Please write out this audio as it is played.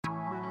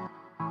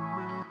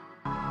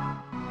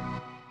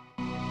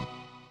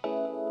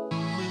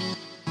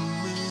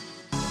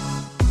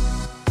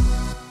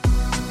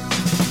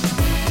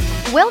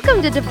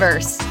Welcome to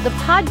Diverse, the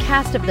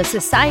podcast of the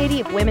Society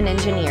of Women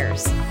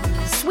Engineers.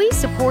 SWE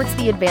supports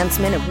the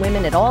advancement of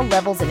women at all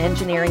levels in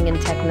engineering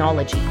and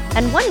technology,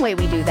 and one way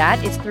we do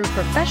that is through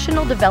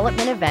professional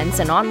development events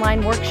and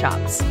online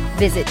workshops.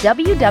 Visit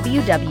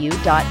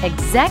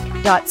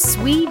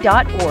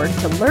www.exec.swe.org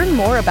to learn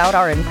more about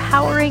our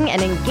empowering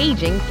and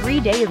engaging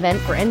 3-day event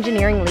for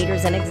engineering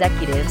leaders and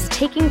executives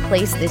taking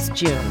place this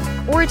June.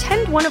 Or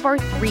attend one of our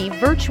 3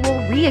 virtual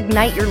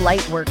Reignite Your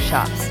Light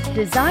workshops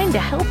designed to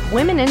help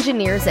women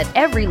engineers at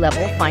every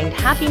level find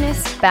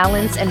happiness,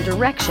 balance, and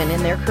direction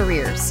in their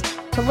careers.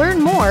 To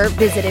learn more,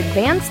 visit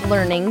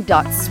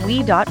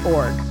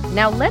advancedlearning.swe.org.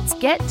 Now let's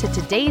get to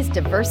today's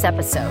Diverse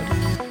episode.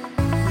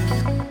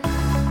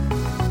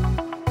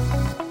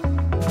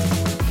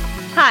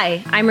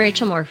 Hi, I'm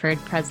Rachel Morford,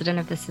 President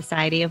of the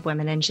Society of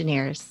Women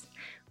Engineers.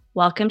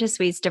 Welcome to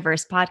SWE's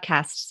Diverse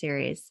podcast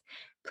series.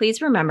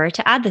 Please remember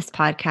to add this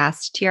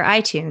podcast to your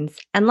iTunes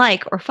and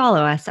like or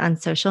follow us on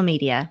social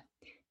media.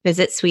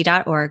 Visit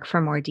SWE.org for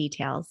more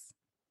details.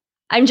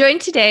 I'm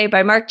joined today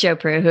by Mark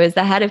Joppru, who is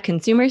the head of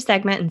Consumer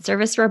Segment and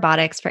Service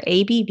Robotics for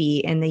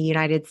ABB in the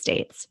United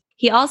States.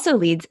 He also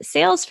leads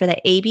sales for the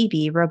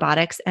ABB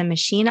Robotics and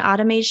Machine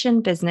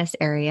Automation business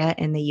area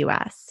in the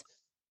U.S.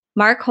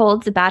 Mark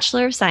holds a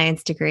Bachelor of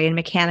Science degree in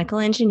Mechanical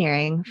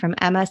Engineering from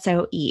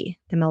MSOE,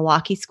 the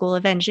Milwaukee School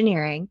of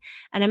Engineering,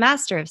 and a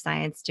Master of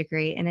Science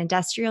degree in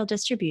Industrial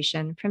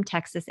Distribution from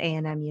Texas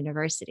A&M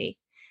University.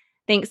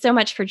 Thanks so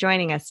much for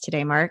joining us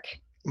today, Mark.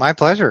 My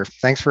pleasure.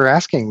 Thanks for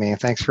asking me.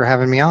 Thanks for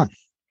having me on.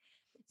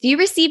 You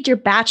received your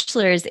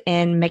bachelor's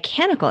in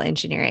mechanical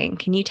engineering.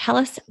 Can you tell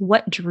us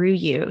what drew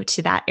you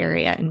to that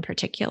area in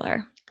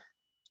particular?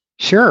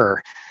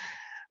 Sure.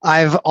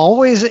 I've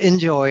always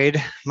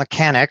enjoyed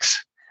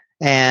mechanics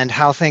and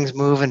how things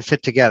move and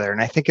fit together.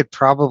 And I think it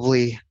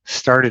probably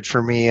started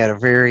for me at a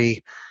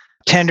very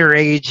tender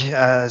age.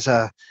 As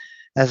a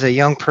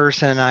young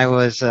person, I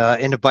was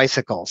into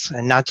bicycles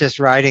and not just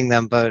riding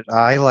them, but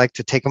I like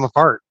to take them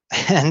apart.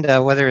 And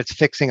whether it's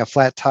fixing a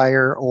flat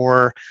tire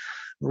or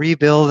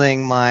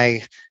rebuilding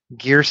my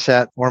gear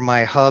set or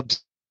my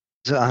hubs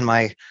on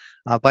my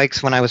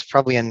bikes when I was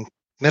probably in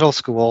middle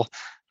school,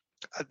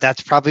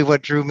 that's probably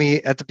what drew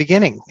me at the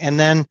beginning. And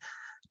then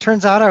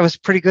turns out I was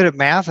pretty good at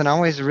math and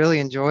always really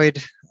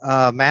enjoyed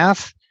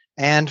math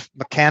and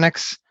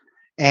mechanics.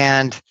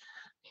 And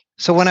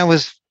so when I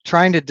was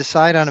trying to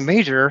decide on a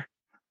major,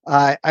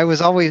 I was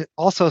always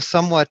also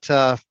somewhat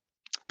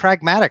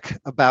pragmatic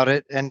about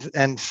it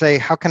and say,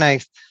 how can I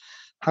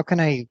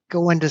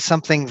go into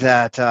something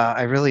that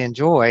I really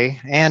enjoy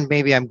and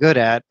maybe I'm good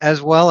at,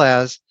 as well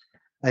as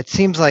it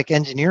seems like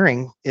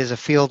engineering is a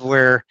field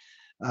where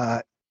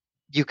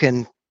you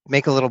can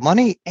make a little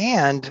money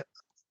and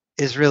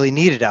is really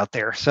needed out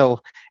there.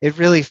 So it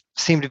really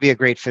seemed to be a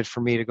great fit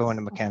for me to go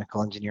into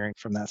mechanical engineering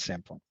from that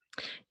standpoint.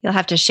 You'll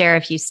have to share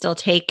if you still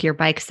take your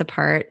bikes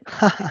apart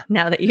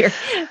now that you're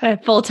a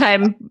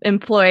full-time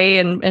employee.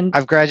 And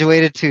I've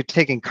graduated to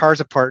taking cars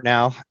apart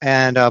now,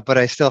 and but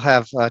I still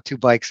have 2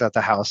 bikes at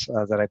the house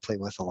that I play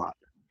with a lot.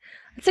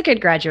 It's a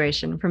good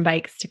graduation from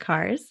bikes to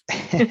cars.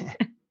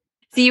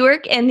 So you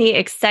work in the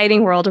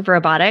exciting world of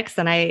robotics,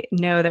 and I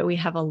know that we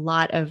have a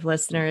lot of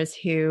listeners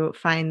who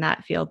find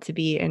that field to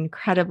be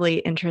incredibly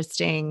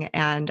interesting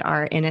and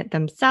are in it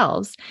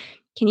themselves.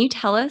 Can you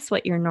tell us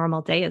what your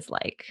normal day is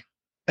like?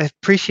 I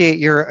appreciate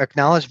your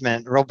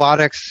acknowledgement.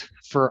 Robotics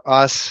for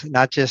us,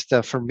 not just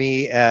for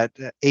me at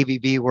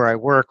ABB where I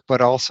work,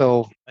 but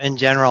also in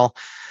general,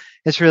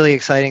 it's really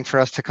exciting for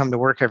us to come to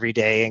work every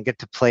day and get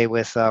to play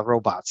with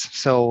robots.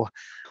 So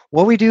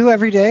what we do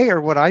every day,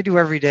 or what I do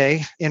every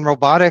day in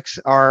robotics,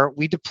 are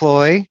we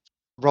deploy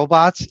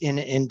robots in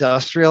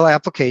industrial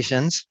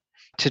applications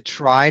to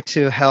try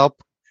to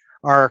help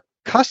our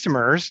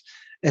customers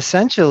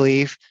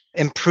essentially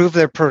improve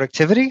their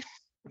productivity,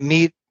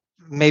 meet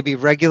maybe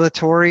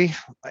regulatory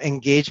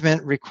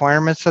engagement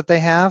requirements that they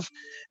have,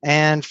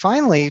 and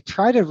finally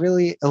try to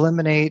really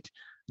eliminate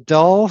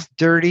dull,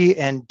 dirty,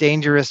 and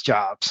dangerous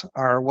jobs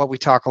are what we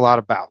talk a lot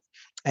about.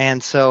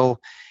 And so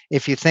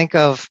if you think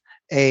of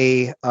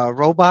a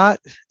robot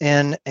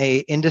in a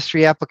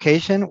industry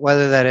application,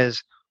 whether that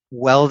is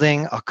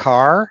welding a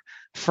car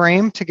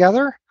frame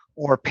together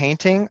or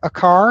painting a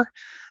car,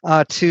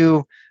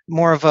 to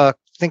more of a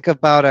think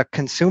about a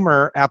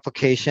consumer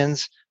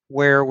applications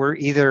where we're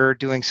either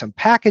doing some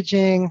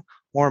packaging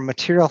or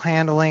material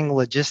handling,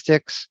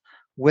 logistics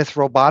with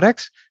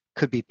robotics,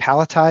 could be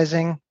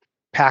palletizing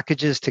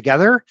packages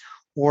together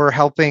or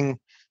helping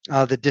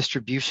the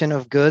distribution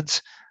of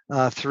goods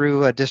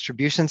through a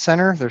distribution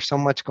center. There's so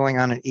much going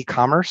on in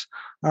e-commerce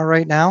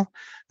right now.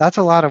 That's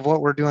a lot of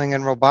what we're doing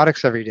in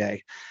robotics every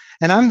day.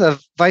 And I'm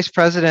the vice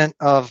president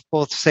of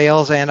both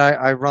sales and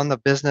I run the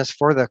business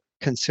for the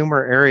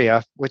consumer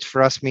area, which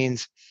for us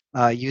means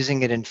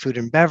using it in food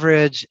and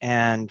beverage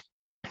and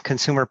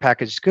consumer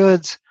packaged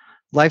goods,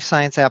 life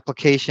science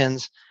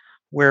applications,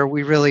 where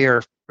we really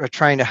are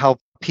trying to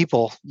help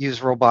people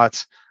use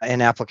robots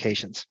in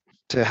applications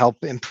to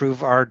help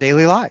improve our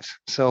daily lives.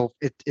 So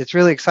it's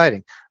really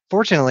exciting.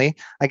 fortunately,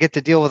 I get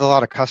to deal with a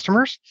lot of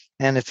customers,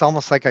 and it's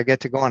almost like I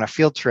get to go on a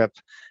field trip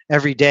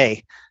every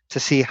day to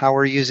see how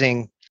we're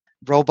using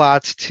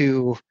robots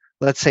to,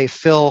 let's say,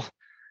 fill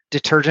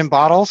detergent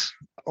bottles,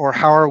 or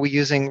how are we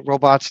using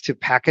robots to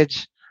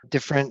package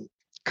different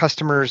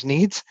customers'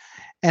 needs.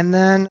 And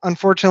then,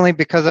 unfortunately,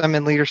 because I'm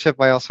in leadership,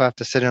 I also have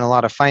to sit in a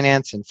lot of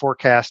finance and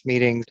forecast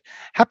meetings.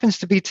 Happens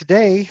to be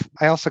today,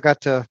 I also got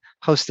to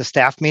host a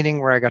staff meeting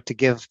where I got to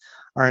give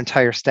our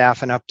entire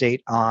staff an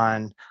update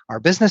on our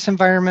business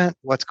environment,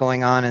 what's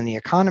going on in the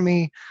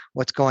economy,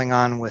 what's going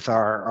on with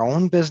our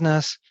own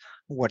business,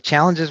 what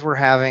challenges we're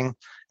having,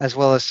 as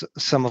well as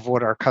some of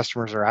what our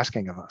customers are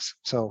asking of us.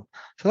 So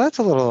that's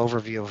a little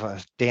overview of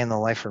a day in the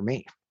life for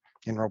me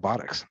in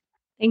robotics.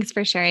 Thanks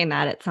for sharing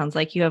that. It sounds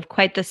like you have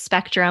quite the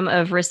spectrum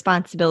of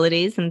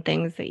responsibilities and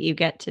things that you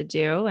get to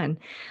do. And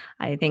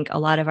I think a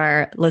lot of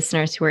our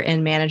listeners who are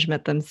in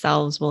management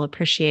themselves will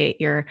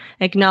appreciate your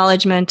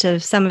acknowledgement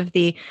of some of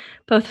the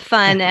both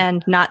fun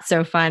and not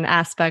so fun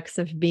aspects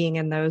of being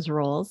in those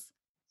roles.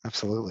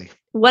 Absolutely.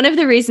 One of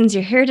the reasons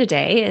you're here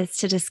today is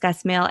to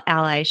discuss male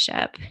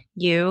allyship.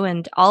 You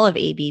and all of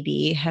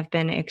ABB have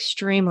been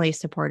extremely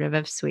supportive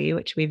of SWE,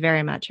 which we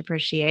very much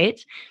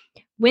appreciate.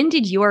 When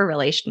did your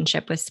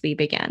relationship with SWE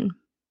begin?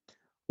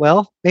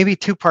 Well, maybe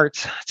two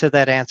parts to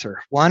that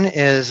answer. One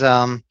is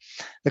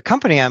the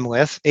company I'm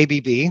with,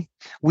 ABB.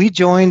 We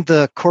joined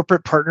the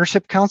Corporate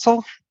Partnership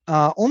Council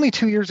only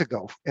 2 years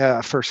ago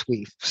for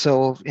SWE.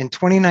 So in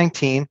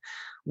 2019,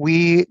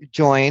 we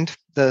joined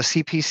the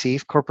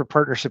CPC, Corporate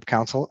Partnership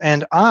Council,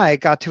 and I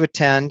got to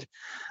attend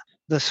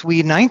the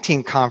SWE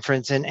 19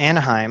 conference in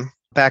Anaheim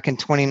back in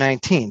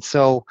 2019.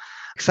 So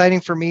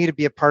exciting for me to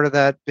be a part of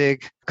that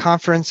big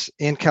conference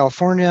in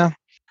California.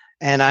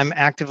 And I'm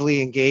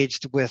actively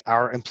engaged with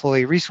our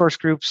employee resource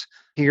groups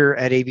here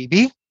at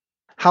ABB.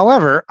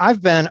 However,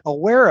 I've been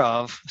aware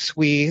of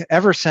SWE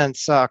ever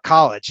since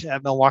college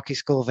at Milwaukee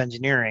School of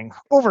Engineering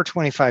over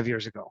 25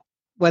 years ago.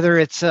 Whether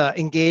it's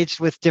engaged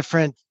with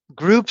different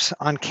groups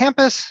on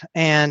campus,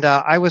 and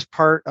I was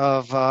part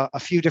of a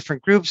few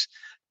different groups,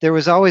 there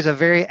was always a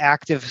very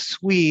active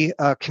SWE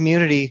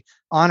community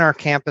on our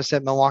campus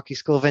at Milwaukee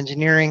School of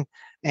Engineering.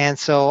 And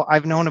so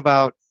I've known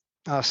about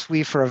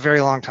SWE for a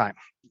very long time.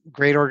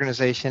 Great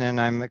organization,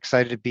 and I'm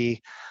excited to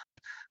be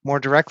more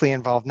directly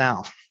involved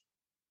now.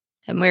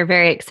 And we're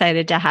very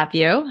excited to have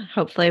you.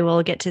 Hopefully,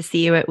 we'll get to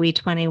see you at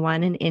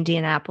WE21 in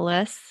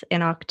Indianapolis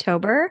in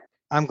October.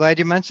 I'm glad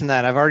you mentioned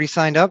that. I've already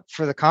signed up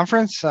for the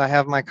conference. I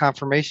have my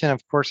confirmation.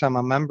 Of course, I'm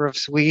a member of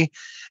SWE,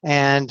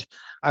 and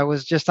I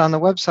was just on the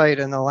website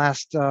in the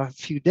last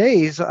few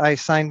days. I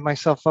signed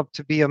myself up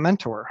to be a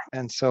mentor.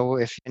 And so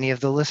if any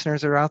of the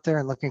listeners are out there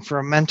and looking for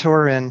a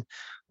mentor, and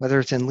whether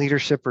it's in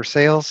leadership or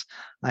sales,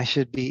 I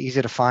should be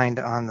easy to find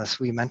on the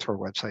SWE Mentor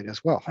website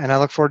as well. And I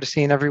look forward to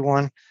seeing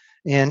everyone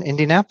in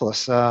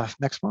Indianapolis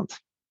next month.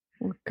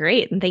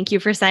 Great. And thank you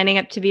for signing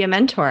up to be a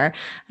mentor.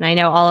 And I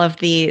know all of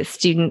the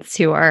students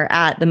who are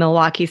at the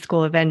Milwaukee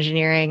School of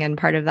Engineering and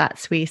part of that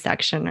SWE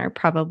section are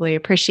probably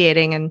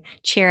appreciating and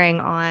cheering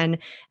on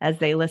as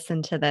they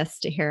listen to this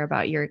to hear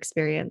about your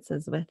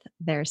experiences with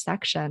their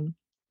section.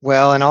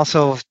 Well, and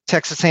also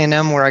Texas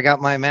A&M, where I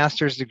got my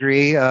master's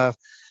degree.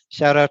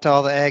 Shout out to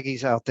all the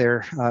Aggies out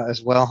there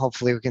as well.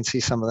 Hopefully we can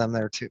see some of them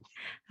there too.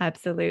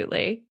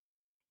 Absolutely.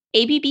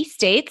 ABB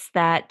states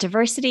that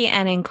diversity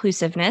and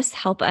inclusiveness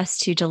help us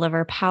to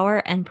deliver power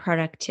and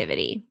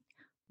productivity.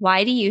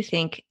 Why do you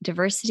think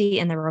diversity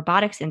in the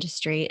robotics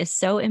industry is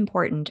so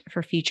important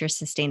for future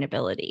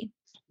sustainability?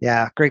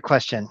 Yeah, great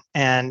question.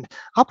 And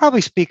I'll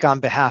probably speak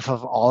on behalf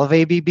of all of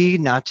ABB,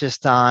 not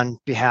just on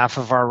behalf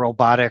of our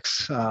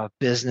robotics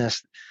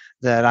business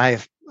that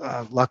I've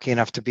lucky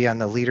enough to be on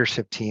the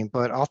leadership team,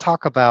 but I'll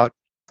talk about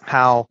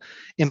how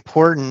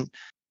important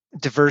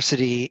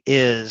diversity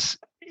is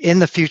in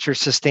the future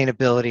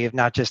sustainability of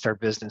not just our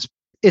business.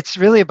 It's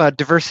really about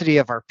diversity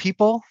of our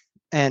people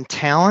and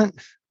talent,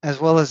 as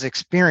well as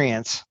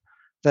experience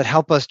that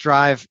help us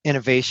drive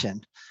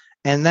innovation.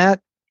 And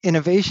that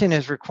innovation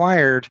is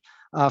required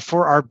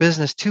for our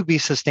business to be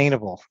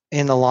sustainable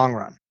in the long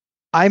run.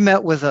 I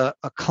met with a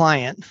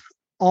client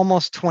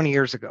almost 20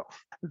 years ago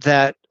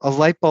that a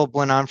light bulb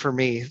went on for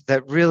me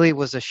that really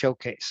was a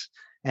showcase.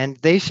 And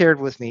they shared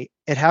with me,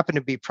 it happened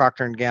to be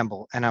Procter &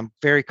 Gamble, and I'm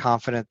very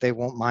confident they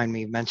won't mind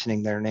me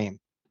mentioning their name.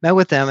 Met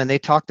with them and they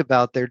talked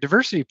about their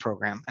diversity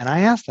program. And I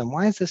asked them,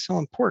 why is this so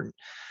important?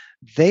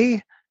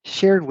 They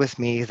shared with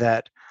me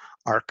that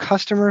our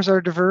customers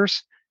are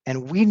diverse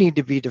and we need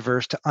to be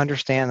diverse to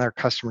understand their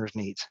customers'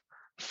 needs.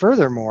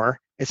 Furthermore,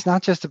 it's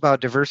not just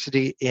about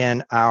diversity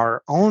in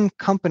our own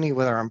company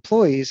with our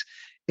employees,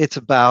 it's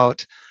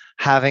about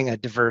having a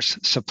diverse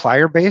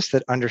supplier base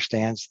that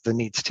understands the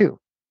needs too.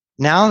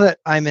 Now that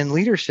I'm in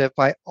leadership,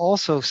 I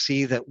also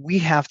see that we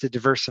have to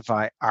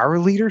diversify our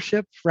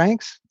leadership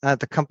ranks at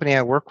the company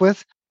I work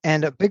with.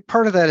 And a big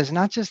part of that is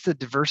not just the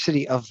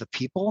diversity of the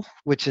people,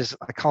 which is,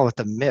 I call it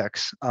the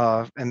mix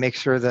of, and make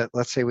sure that,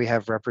 let's say we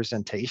have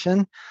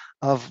representation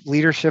of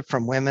leadership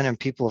from women and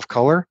people of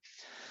color,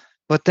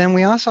 But then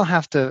we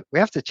have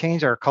to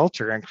change our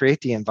culture and create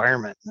the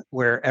environment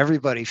where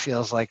everybody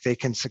feels like they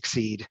can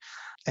succeed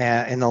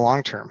in the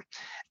long term.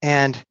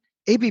 And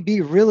ABB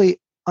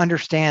really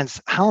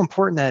understands how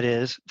important that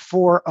is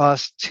for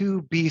us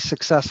to be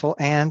successful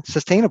and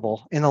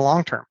sustainable in the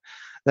long term.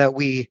 That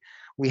we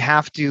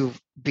have to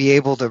be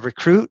able to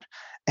recruit,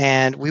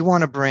 and we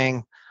want to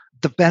bring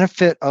the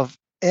benefit of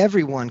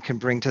everyone can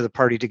bring to the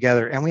party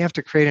together, and we have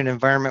to create an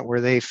environment where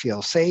they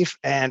feel safe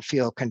and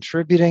feel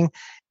contributing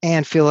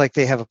and feel like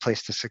they have a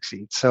place to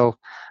succeed. So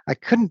I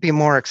couldn't be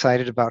more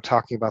excited about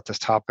talking about this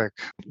topic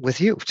with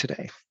you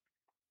today.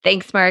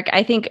 Thanks, Mark.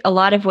 I think a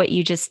lot of what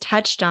you just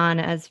touched on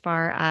as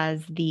far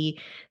as the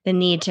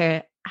need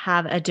to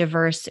have a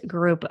diverse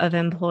group of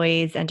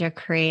employees and to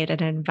create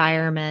an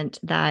environment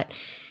that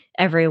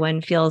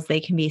everyone feels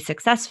they can be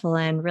successful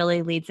in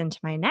really leads into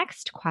my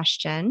next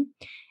question.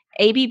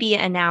 ABB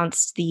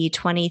announced the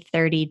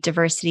 2030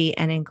 diversity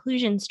and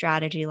inclusion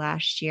strategy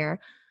last year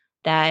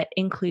that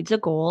includes a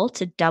goal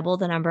to double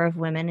the number of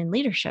women in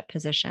leadership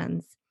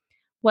positions.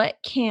 What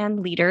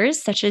can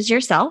leaders such as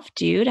yourself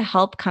do to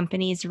help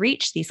companies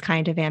reach these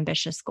kind of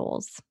ambitious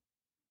goals?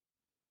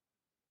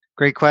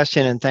 Great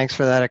question, and thanks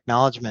for that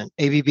acknowledgement.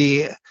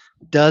 ABB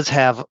does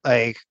have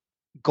a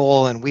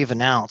goal, and we've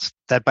announced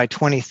that by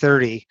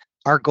 2030,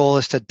 our goal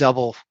is to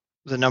double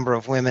the number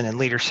of women in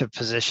leadership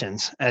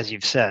positions, as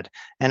you've said.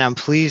 And I'm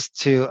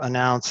pleased to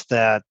announce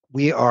that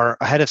we are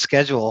ahead of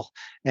schedule.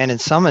 And in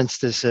some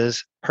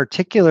instances,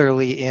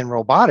 particularly in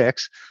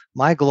robotics,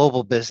 my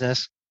global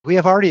business, we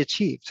have already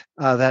achieved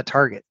that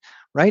target.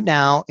 Right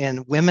now,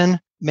 and women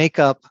make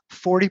up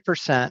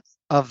 40%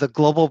 of the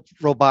global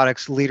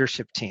robotics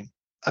leadership team.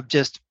 I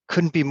just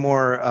couldn't be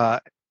more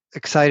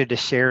excited to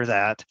share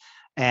that.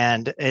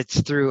 And it's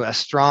through a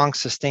strong,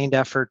 sustained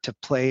effort to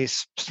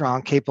place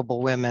strong,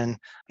 capable women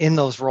in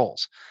those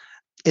roles.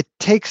 It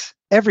takes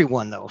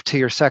everyone, though,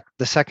 to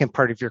the second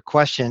part of your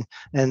question,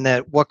 and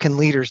that what can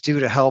leaders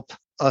do to help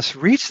us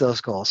reach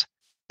those goals?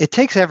 It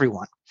takes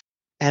everyone.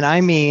 And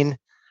I mean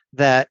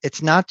that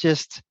it's not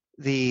just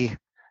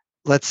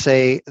let's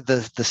say,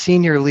 the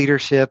senior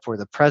leadership or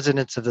the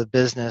presidents of the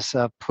business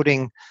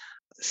putting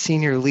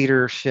senior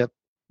leadership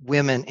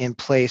women in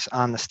place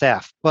on the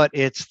staff, but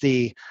it's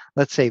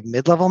let's say,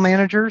 mid-level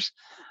managers,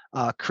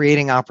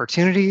 creating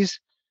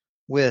opportunities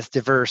with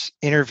diverse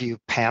interview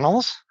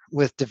panels,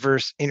 with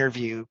diverse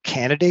interview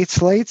candidate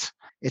slates.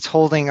 It's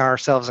holding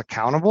ourselves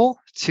accountable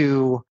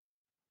to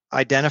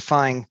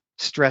identifying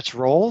stretch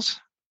roles,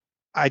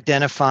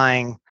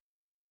 identifying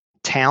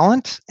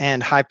talent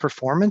and high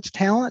performance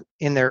talent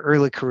in their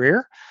early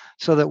career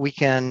so that we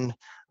can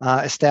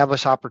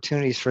establish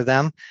opportunities for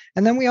them.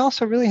 And then we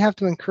also really have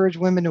to encourage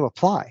women to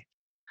apply.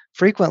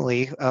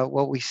 Frequently,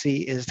 what we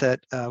see is that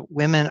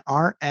women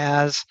aren't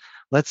as,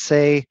 let's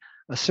say,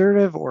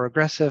 assertive or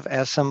aggressive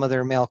as some of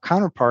their male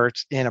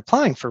counterparts in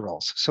applying for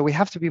roles. So we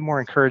have to be more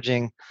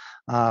encouraging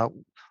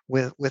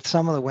with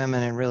some of the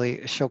women and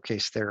really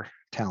showcase their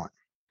talent.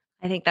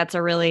 I think that's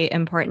a really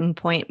important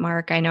point,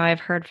 Mark. I know I've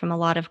heard from a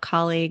lot of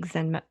colleagues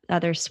and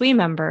other SWE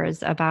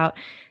members about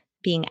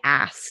being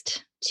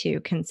asked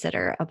to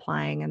consider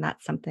applying. And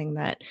that's something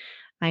that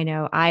I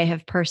know I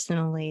have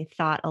personally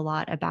thought a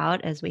lot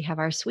about as we have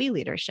our SWE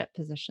leadership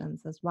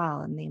positions as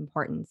well, and the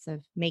importance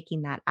of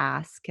making that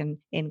ask and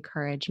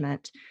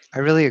encouragement. I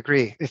really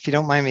agree. If you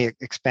don't mind me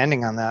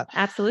expanding on that,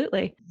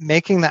 Absolutely.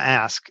 making the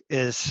ask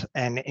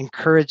and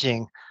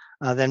encouraging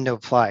them to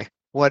apply.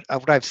 What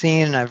I've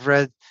seen and I've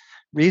read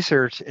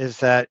research is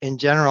that in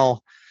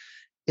general,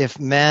 if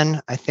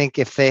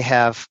they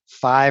have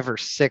 5 or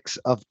 6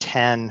 of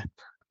 10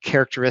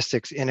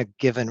 characteristics in a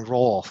given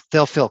role,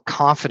 they'll feel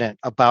confident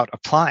about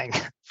applying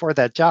for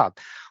that job.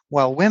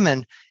 While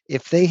women,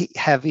 if they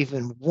have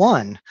even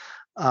one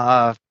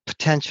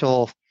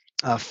potential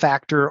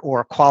factor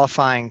or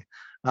qualifying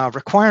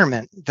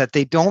requirement that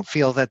they don't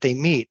feel that they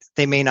meet,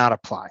 they may not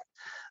apply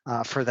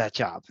for that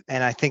job.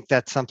 And I think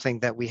that's something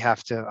that we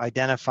have to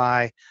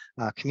identify,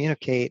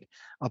 communicate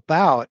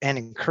about, and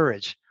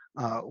encourage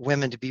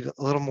women to be a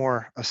little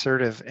more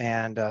assertive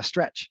and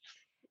stretch.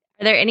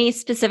 Are there any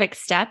specific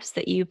steps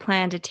that you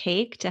plan to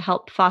take to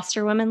help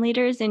foster women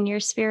leaders in your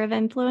sphere of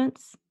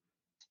influence?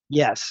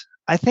 Yes,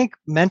 I think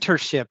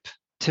mentorship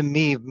to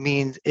me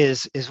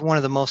is one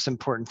of the most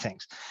important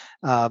things.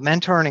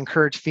 Mentor and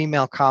encourage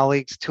female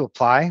colleagues to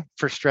apply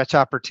for stretch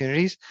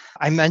opportunities.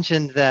 I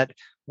mentioned that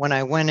when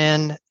I went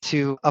in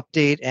to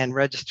update and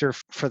register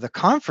for the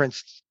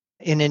conference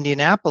in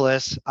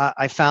Indianapolis,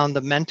 I found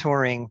the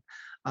mentoring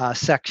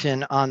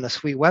section on the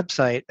SWE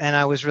website, and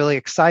I was really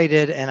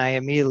excited, and I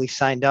immediately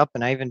signed up,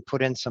 and I even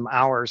put in some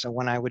hours of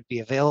when I would be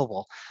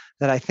available.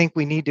 That I think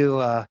we need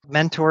to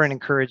mentor and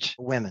encourage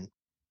women.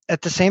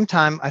 At the same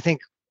time, I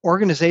think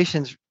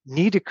organizations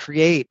need to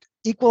create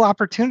equal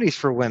opportunities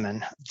for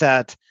women,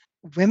 that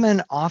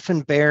women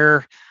often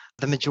bear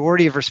the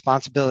majority of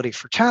responsibility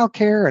for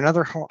childcare and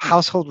other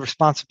household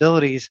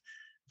responsibilities,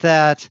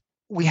 that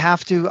we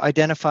have to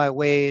identify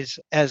ways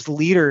as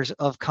leaders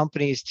of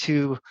companies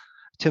to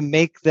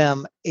make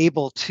them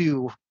able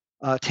to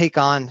take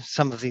on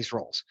some of these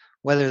roles.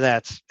 whether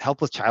that's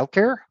help with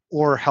childcare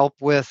or help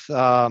with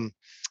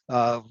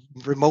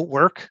remote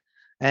work.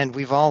 And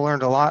we've all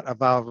learned a lot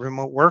about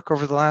remote work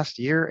over the last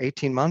year,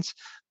 18 months,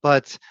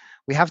 but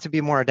we have to be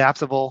more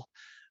adaptable.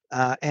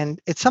 And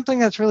it's something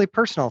that's really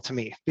personal to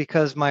me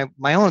because my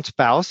own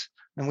spouse,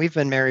 and we've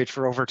been married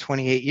for over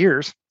 28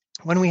 years,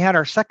 when we had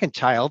our second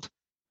child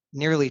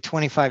nearly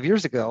 25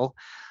 years ago,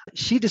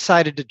 she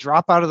decided to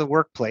drop out of the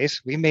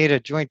workplace. We made a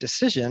joint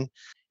decision.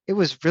 It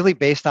was really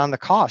based on the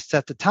costs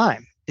at the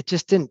time. It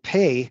just didn't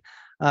pay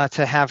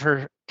to have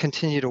her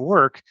continue to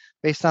work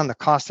based on the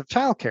cost of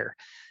childcare.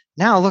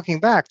 Now, looking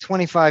back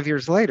 25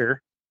 years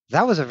later,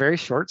 that was a very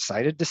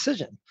short-sighted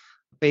decision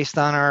based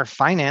on our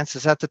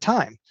finances at the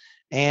time.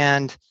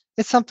 And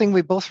it's something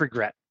we both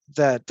regret,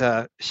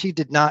 that she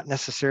did not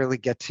necessarily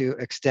get to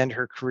extend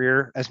her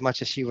career as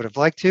much as she would have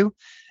liked to.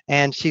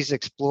 And she's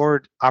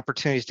explored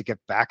opportunities to get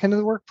back into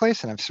the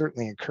workplace, and I've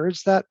certainly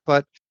encouraged that.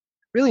 But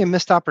really a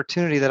missed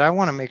opportunity that I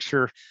want to make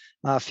sure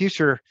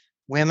future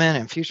women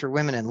and future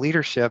women in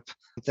leadership,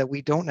 that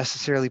we don't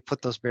necessarily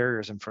put those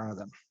barriers in front of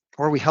them,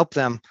 or we help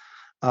them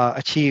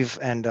achieve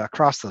and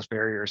cross those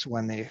barriers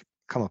when they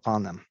come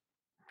upon them.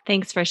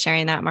 Thanks for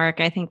sharing that, Mark.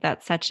 I think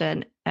that's such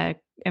an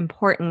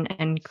important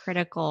and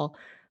critical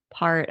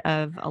part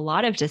of a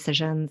lot of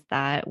decisions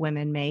that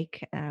women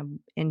make,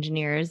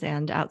 engineers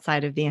and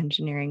outside of the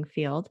engineering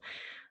field.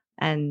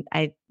 And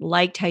I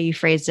liked how you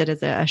phrased it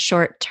as a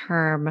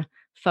short-term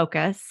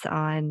focus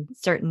on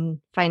certain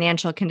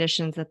financial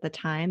conditions at the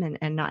time,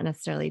 and not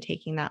necessarily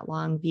taking that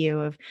long view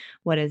of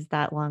what is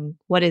that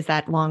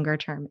longer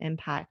term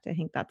impact. I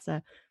think that's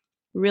a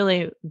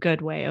really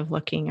good way of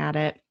looking at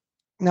it.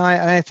 No,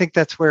 I think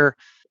that's where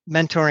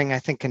mentoring, I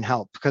think, can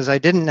help, because I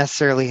didn't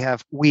necessarily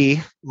have,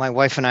 my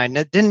wife and I,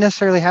 didn't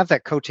necessarily have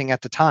that coaching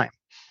at the time.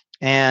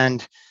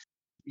 And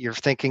you're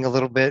thinking a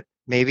little bit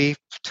maybe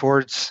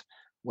towards,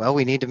 well,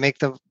 we need to make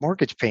the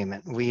mortgage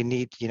payment. We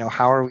need,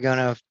 how are we going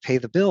to pay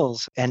the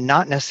bills? And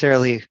not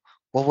necessarily,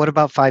 well, what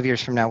about 5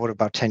 years from now? What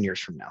about 10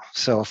 years from now?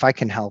 So if I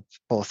can help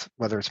both,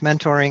 whether it's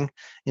mentoring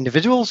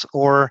individuals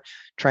or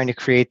trying to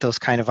create those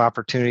kind of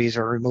opportunities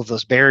or remove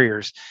those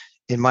barriers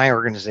in my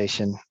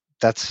organization,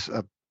 that's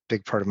a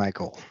big part of my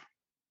goal.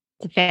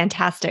 It's a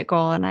fantastic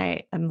goal, and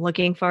I'm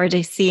looking forward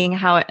to seeing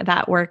how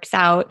that works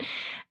out.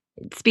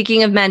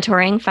 Speaking of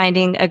mentoring,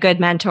 finding a good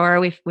mentor,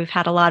 we've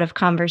had a lot of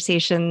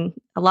conversation.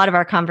 A lot of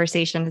our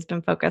conversation has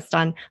been focused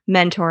on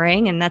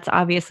mentoring, and that's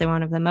obviously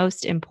one of the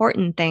most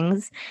important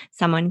things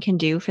someone can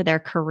do for their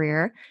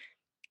career.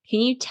 Can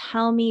you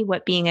tell me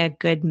what being a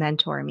good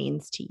mentor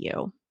means to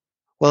you?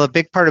 Well, a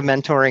big part of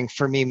mentoring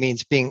for me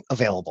means being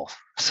available.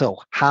 So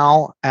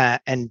how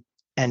and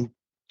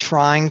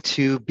trying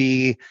to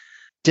be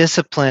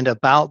disciplined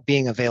about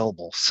being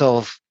available.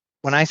 So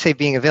when I say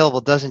being available,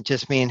 it doesn't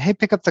just mean, hey,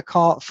 pick up the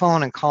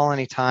phone and call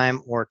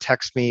anytime or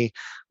text me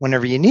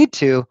whenever you need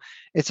to.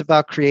 It's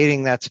about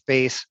creating that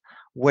space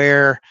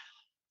where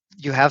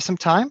you have some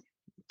time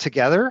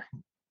together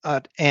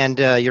and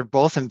you're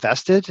both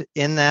invested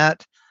in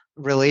that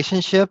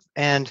relationship,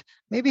 and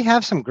maybe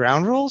have some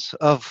ground rules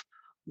of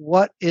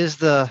what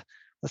is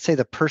let's say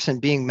the person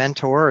being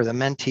mentor or the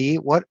mentee,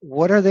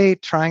 what are they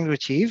trying to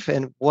achieve,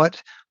 and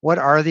what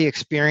are the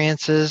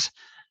experiences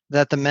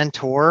that the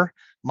mentor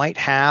might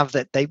have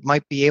that they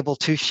might be able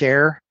to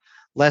share,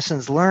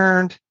 lessons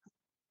learned,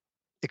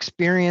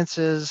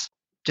 experiences,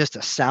 just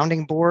a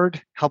sounding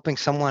board, helping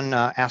someone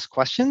ask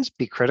questions,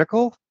 be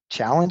critical,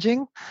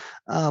 challenging.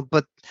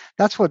 But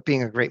that's what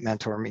being a great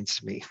mentor means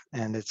to me.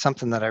 And it's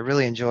something that I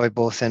really enjoy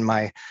both in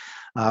my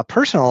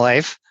personal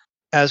life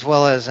as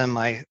well as in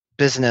my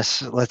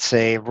business, let's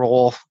say,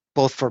 role,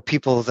 both for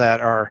people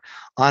that are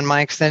on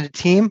my extended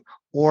team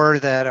or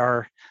that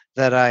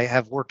I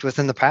have worked with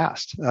in the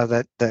past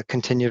that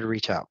continue to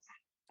reach out.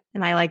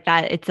 And I like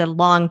that it's a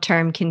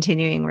long-term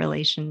continuing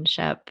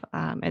relationship.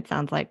 It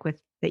sounds like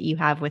that you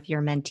have with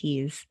your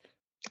mentees.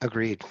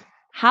 Agreed.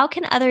 How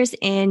can others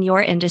in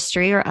your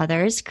industry or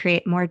others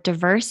create more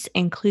diverse,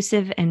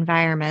 inclusive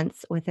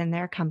environments within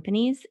their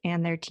companies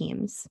and their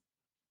teams?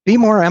 Be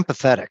more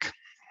empathetic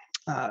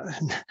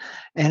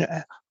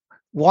and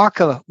walk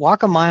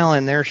a mile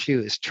in their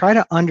shoes. Try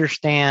to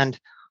understand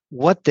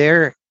what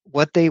they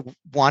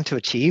want to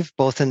achieve,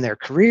 both in their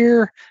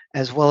career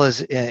as well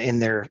as in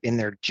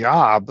their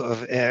job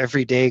of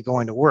every day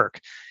going to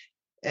work.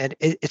 And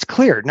it's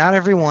clear not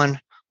everyone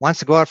wants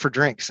to go out for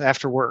drinks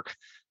after work.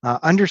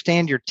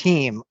 Understand your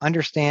team,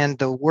 understand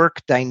the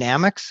work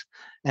dynamics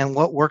and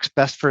what works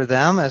best for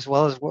them as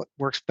well as what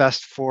works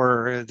best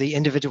for the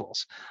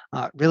individuals.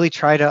 Really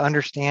try to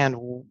understand,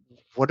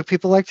 what do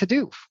people like to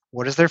do?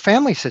 What is their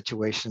family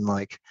situation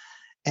like?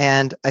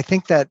 And I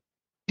think that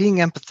being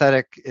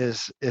empathetic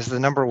is the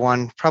number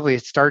one. Probably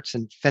it starts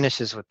and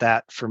finishes with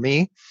that for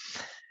me.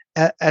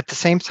 At the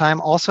same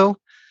time, also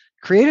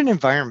create an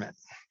environment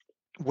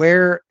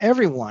where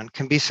everyone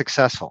can be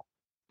successful.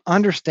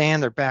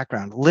 Understand their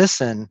background,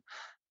 listen,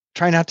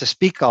 try not to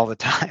speak all the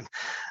time.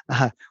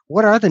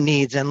 What are the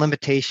needs and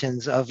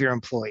limitations of your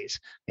employees?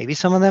 Maybe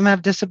some of them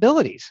have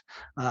disabilities.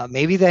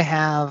 Maybe they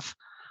have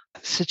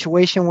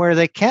situation where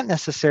they can't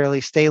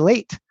necessarily stay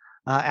late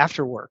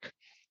after work.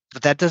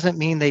 But that doesn't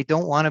mean they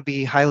don't want to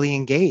be highly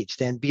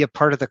engaged and be a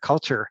part of the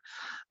culture,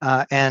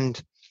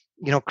 and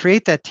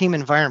create that team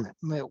environment.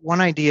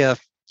 One idea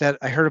that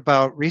I heard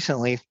about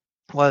recently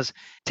was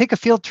take a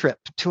field trip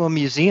to a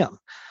museum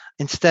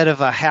instead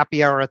of a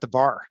happy hour at the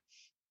bar.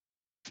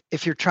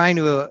 If you're trying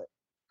to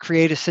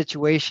create a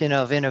situation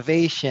of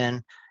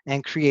innovation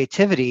and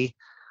creativity,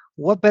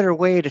 what better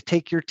way to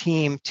take your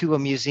team to a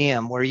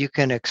museum where you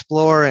can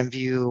explore and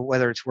view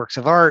whether it's works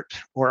of art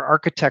or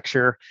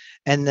architecture,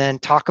 and then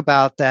talk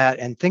about that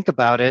and think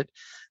about it.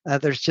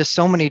 There's just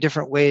so many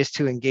different ways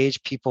to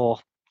engage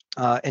people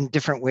in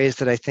different ways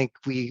that I think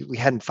we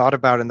hadn't thought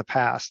about in the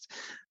past,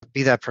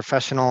 be that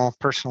professional,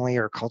 personally,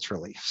 or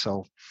culturally.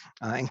 So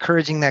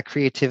encouraging that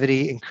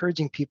creativity,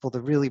 encouraging people to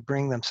really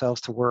bring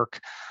themselves to work,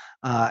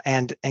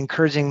 and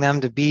encouraging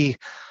them to be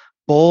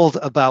bold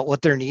about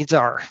what their needs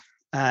are,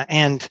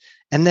 and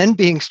then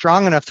being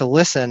strong enough to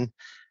listen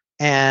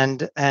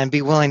and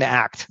be willing to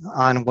act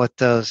on what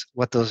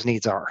those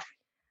needs are.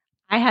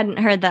 I hadn't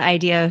heard the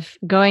idea of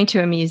going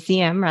to a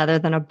museum rather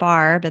than a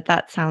bar, but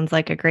that sounds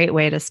like a great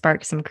way to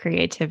spark some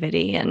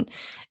creativity and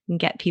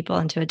get people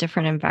into a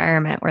different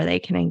environment where they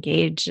can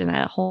engage in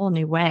a whole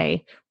new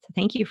way. So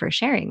thank you for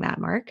sharing that,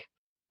 Mark.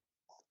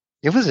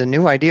 It was a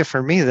new idea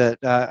for me that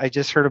I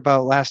just heard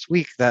about last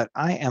week that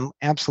I am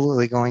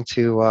absolutely going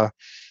to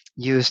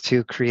use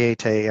to create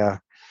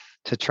to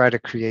try to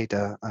create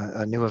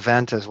a new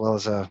event as well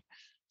as a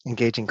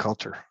engaging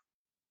culture.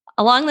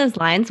 Along those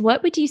lines,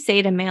 what would you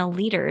say to male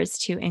leaders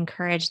to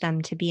encourage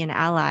them to be an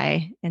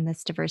ally in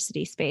this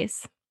diversity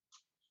space?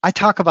 I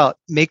talk about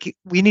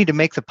we need to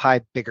make the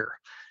pie bigger.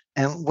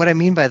 And what I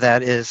mean by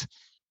that is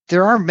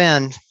there are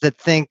men that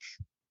think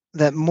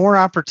that more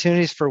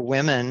opportunities for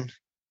women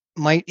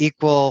might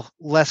equal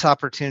less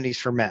opportunities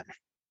for men,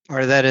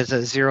 or that is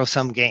a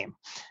zero-sum game.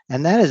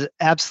 And that is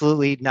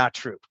absolutely not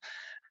true.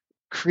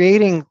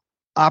 Creating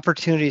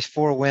opportunities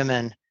for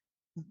women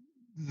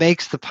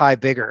makes the pie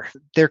bigger.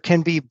 There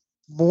can be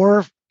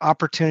more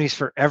opportunities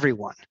for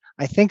everyone.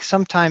 I think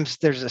sometimes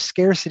there's a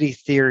scarcity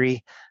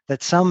theory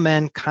that some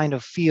men kind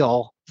of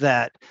feel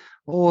that,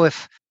 oh,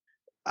 if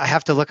I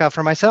have to look out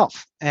for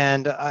myself.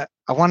 And I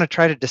want to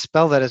try to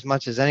dispel that as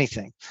much as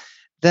anything.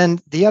 Then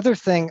the other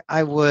thing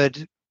I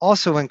would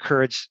also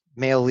encourage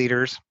male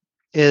leaders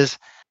is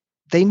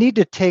they need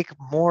to take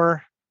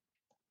more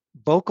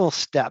vocal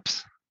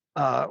steps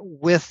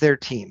with their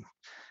team.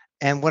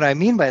 And what I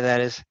mean by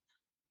that is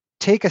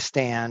take a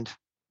stand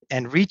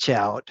and reach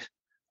out,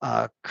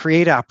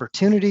 create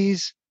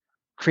opportunities,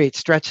 create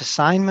stretch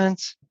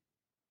assignments,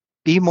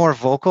 be more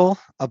vocal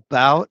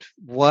about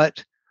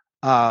what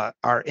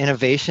our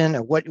innovation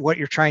and what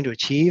you're trying to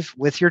achieve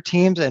with your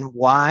teams, and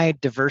why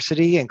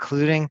diversity,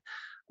 including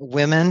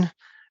women,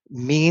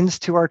 means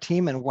to our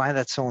team and why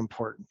that's so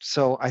important.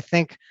 So I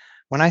think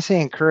when I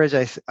say encourage,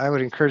 I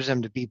would encourage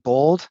them to be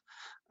bold,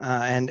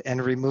 and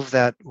remove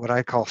that what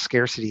I call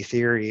scarcity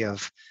theory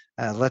of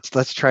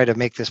let's try to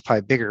make this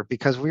pie bigger,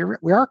 because we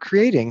are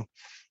creating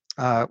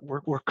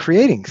we're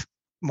creating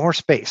more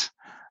space,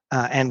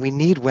 and we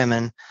need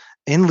women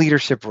in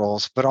leadership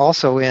roles, but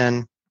also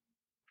in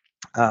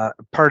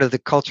part of the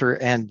culture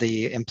and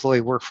the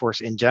employee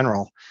workforce in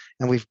general.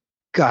 And we've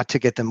got to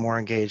get them more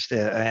engaged,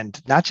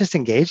 and not just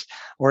engaged,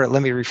 or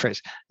let me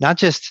rephrase, not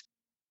just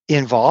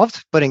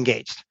involved, but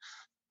engaged.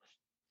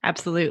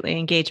 Absolutely.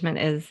 Engagement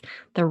is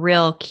the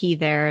real key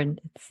there.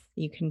 And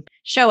you can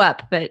show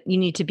up, but you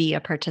need to be a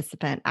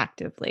participant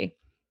actively.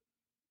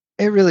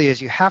 It really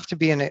is. You have to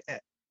be an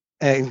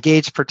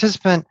engaged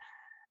participant.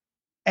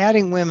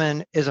 Adding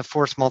women is a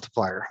force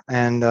multiplier,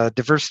 and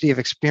diversity of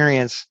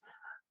experience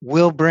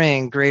will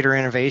bring greater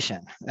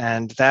innovation.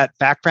 And that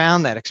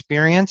background, that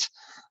experience,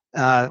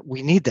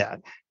 we need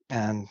that.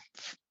 And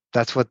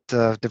that's what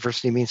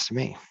diversity means to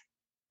me.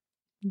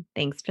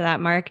 Thanks for that,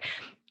 Mark.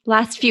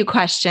 Last few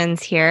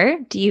questions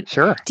here.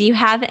 Sure. Do you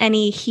have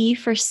any he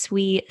for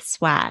SWE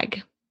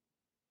swag?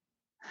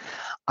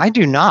 I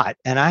do not.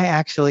 And I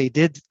actually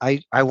did.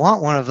 I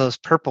want one of those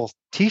purple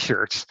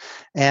t-shirts.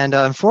 And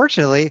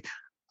unfortunately,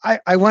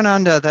 I went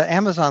on to the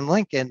Amazon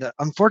link, and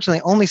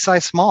unfortunately only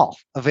size small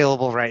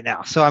available right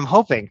now. So I'm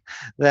hoping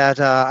that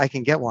I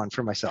can get one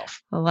for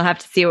myself. Well, we'll have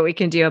to see what we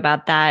can do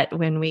about that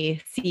when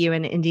we see you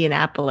in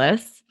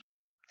Indianapolis.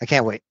 I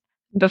can't wait.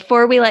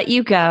 Before we let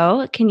you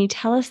go, can you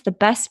tell us the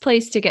best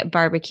place to get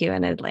barbecue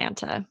in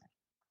Atlanta?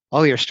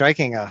 Oh, you're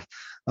striking a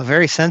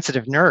very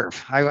sensitive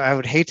nerve. I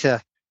would hate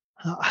to,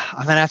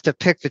 I'm going to have to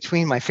pick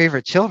between my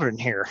favorite children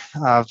here,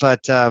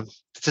 but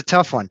it's a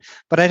tough one.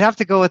 But I'd have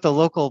to go with the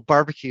local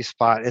barbecue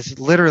spot. It's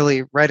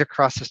literally right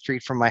across the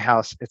street from my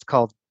house. It's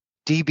called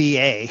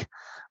DBA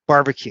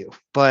Barbecue,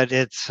 but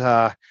it's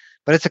a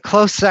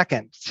close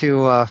second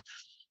to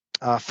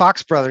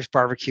Fox Brothers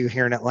Barbecue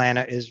here in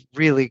Atlanta is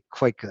really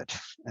quite good.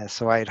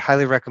 So I'd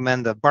highly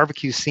recommend the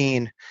barbecue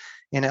scene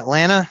in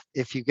Atlanta.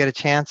 If you get a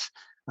chance,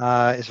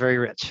 is very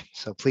rich.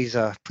 So please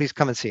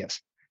come and see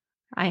us.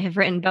 I have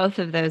written both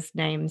of those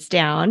names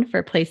down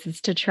for places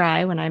to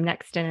try when I'm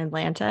next in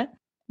Atlanta.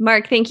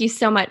 Mark, thank you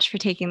so much for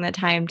taking the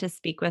time to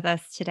speak with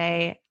us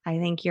today. I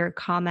think your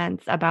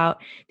comments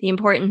about the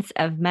importance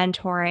of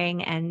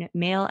mentoring and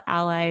male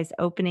allies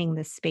opening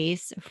the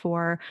space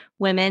for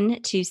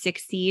women to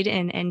succeed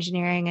in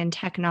engineering and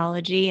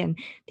technology, and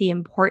the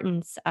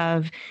importance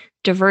of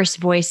diverse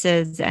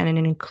voices and an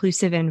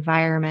inclusive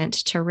environment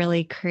to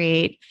really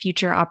create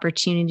future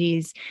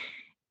opportunities,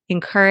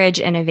 encourage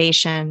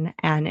innovation,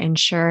 and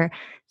ensure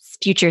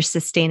future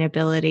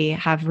sustainability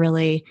have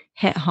really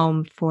hit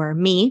home for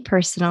me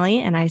personally,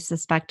 and I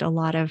suspect a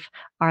lot of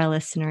our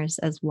listeners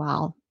as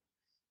well.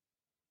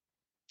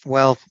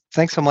 Well,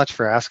 thanks so much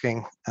for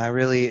asking. I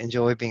really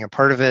enjoy being a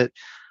part of it.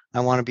 I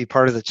want to be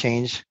part of the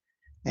change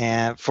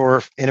and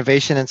for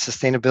innovation and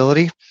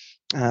sustainability.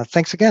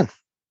 Thanks again.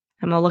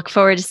 I'm going to look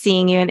forward to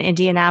seeing you in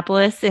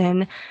Indianapolis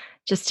in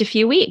just a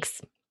few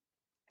weeks.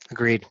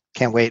 Agreed.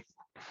 Can't wait.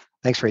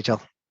 Thanks,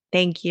 Rachel.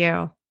 Thank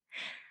you.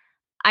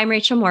 I'm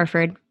Rachel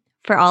Morford.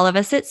 For all of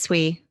us at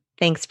SWE,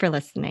 thanks for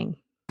listening.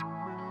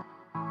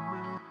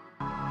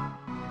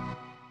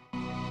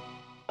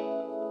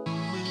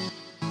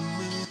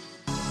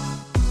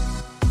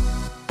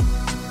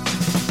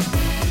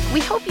 We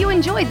hope you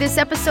enjoyed this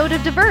episode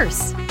of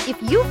Diverse. If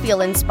you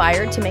feel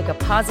inspired to make a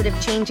positive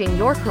change in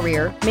your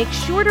career, make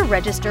sure to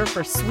register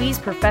for SWE's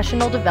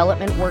professional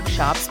development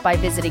workshops by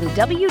visiting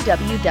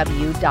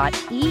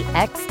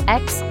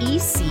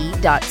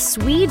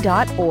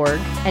www.exxec.swe.org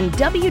and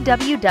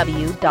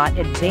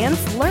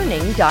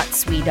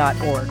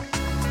www.advancedlearning.swe.org.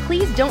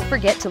 Please don't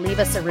forget to leave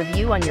us a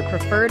review on your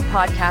preferred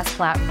podcast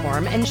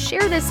platform and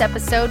share this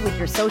episode with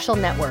your social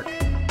network.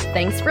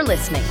 Thanks for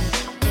listening.